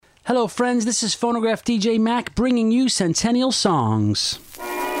Hello friends, this is Phonograph DJ Mac bringing you Centennial Songs.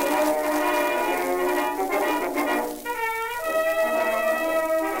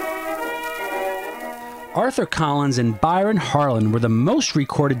 Arthur Collins and Byron Harlan were the most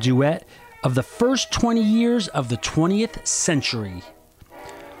recorded duet of the first 20 years of the 20th century.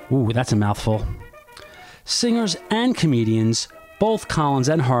 Ooh, that's a mouthful. Singers and comedians, both Collins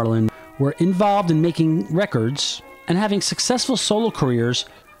and Harlan, were involved in making records and having successful solo careers,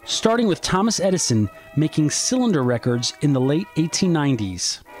 starting with Thomas Edison making cylinder records in the late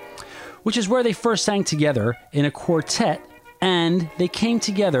 1890s, which is where they first sang together in a quartet, and they came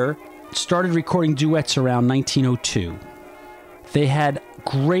together, started recording duets around 1902. They had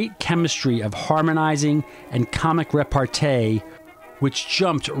great chemistry of harmonizing and comic repartee, which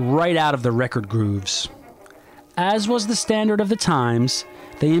jumped right out of the record grooves. As was the standard of the times,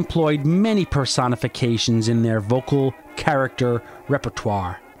 they employed many personifications in their vocal character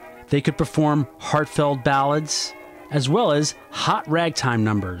repertoire. They could perform heartfelt ballads, as well as hot ragtime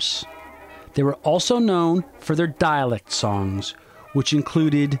numbers. They were also known for their dialect songs, which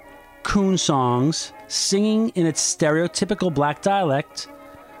included coon songs, singing in its stereotypical black dialect,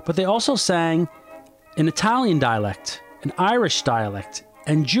 but they also sang in Italian dialect, an Irish dialect,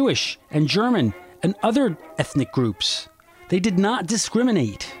 and Jewish and German and other ethnic groups. They did not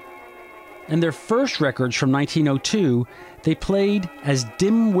discriminate. In their first records from 1902, they played as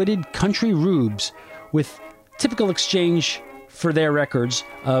dim-witted country rubes with typical exchange for their records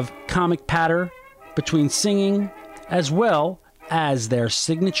of comic patter between singing as well as their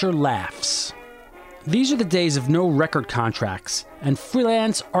signature laughs. These are the days of no record contracts, and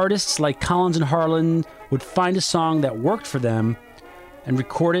freelance artists like Collins and Harlan would find a song that worked for them and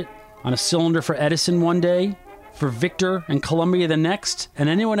record it on a cylinder for Edison one day, for Victor and Columbia the next, and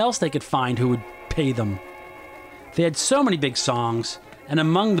anyone else they could find who would pay them. They had so many big songs, and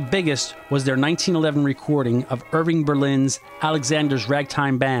among the biggest was their 1911 recording of Irving Berlin's Alexander's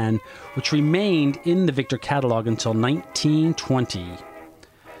Ragtime Band, which remained in the Victor catalog until 1920.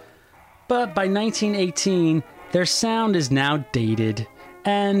 But by 1918, their sound is now dated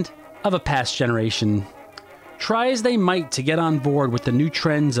and of a past generation. Try as they might to get on board with the new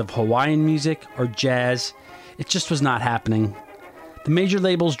trends of Hawaiian music or jazz, it just was not happening. The major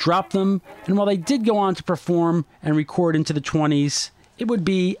labels dropped them, and while they did go on to perform and record into the 20s, it would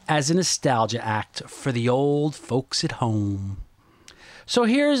be as a nostalgia act for the old folks at home. So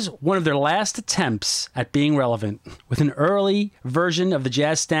here's one of their last attempts at being relevant, with an early version of the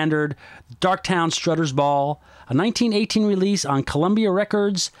jazz standard Darktown Strutter's Ball, a 1918 release on Columbia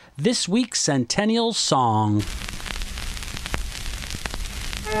Records, this week's Centennial Song.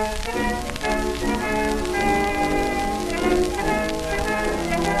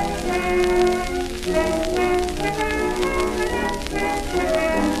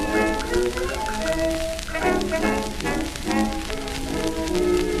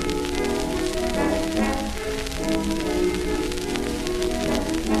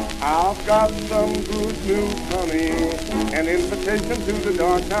 I've got some good news, honey, an invitation to the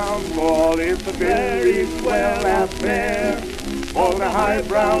Darktown Ball. It's a very swell affair. All the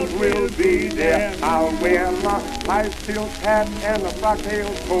highbrows will be there. I'll wear my high silk hat and a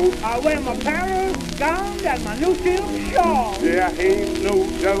frock-tailed coat. I'll wear my Paris gown and my new silk shawl. There ain't no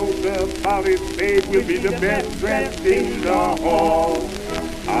doubt about it, babe. We'll be the best dressed in the hall.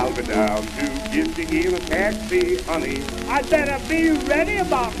 I'll be down to get you in a taxi, honey. I'd better be ready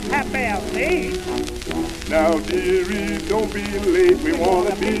about 8:30. Now, dearie, don't be late. We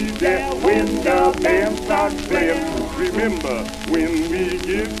wanna be there when the band starts playing. Remember, when we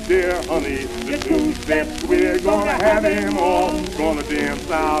get there, honey, the two steps, we're gonna have them all. Gonna dance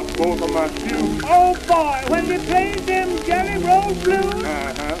out both of my shoes. Oh boy, when we play them Jelly Roll Blues.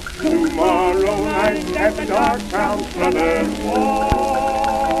 Tomorrow night at the Darktown Strutter's Ball.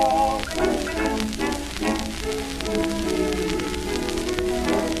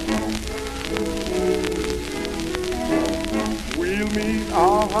 Meet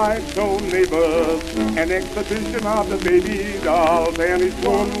our high-tone neighbors, an exhibition of the baby dolls, and each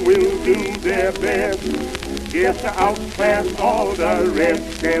one will do their best. Yes, to outclass all the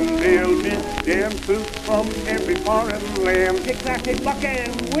rest, and there'll be dancers from every foreign land. Exactly, Buck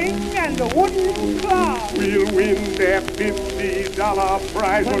and Wing and the Wooden Claw. We'll win that $50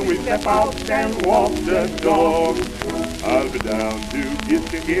 prize when we step out and walk the dog. I'll be down to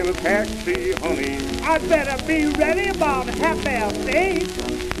get you in a taxi, honey. I'd better be ready about 8:30.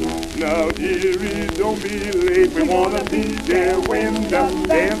 Now, dearie, don't be late. We wanna be there when the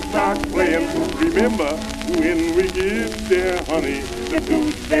band starts playing. Remember, when we get there, honey, the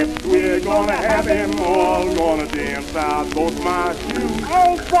two steps we're gonna have them all. Gonna dance out both my shoes.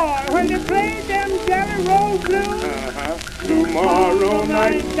 Oh boy, when you play them Jelly Roll Blues. Tomorrow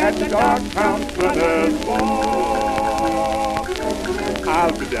night at the Darktown Brothers Ball.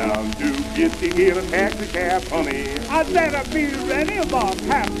 I'll be down to get you in a taxi cab, honey. I'd better be ready about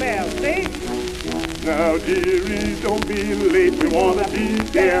 8:30. Now, dearie, don't be late. We wanna be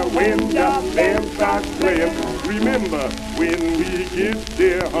there when the band starts playing. Remember, when we get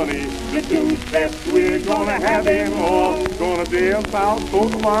there, honey, the two steps we're gonna have them all. Gonna dance out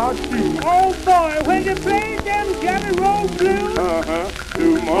both of our shoes. Oh boy, when you play them Jelly Roll Blues.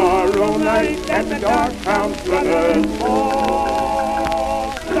 Tomorrow night at the Darktown Brothers Ball.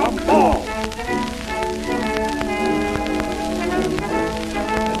 The ball.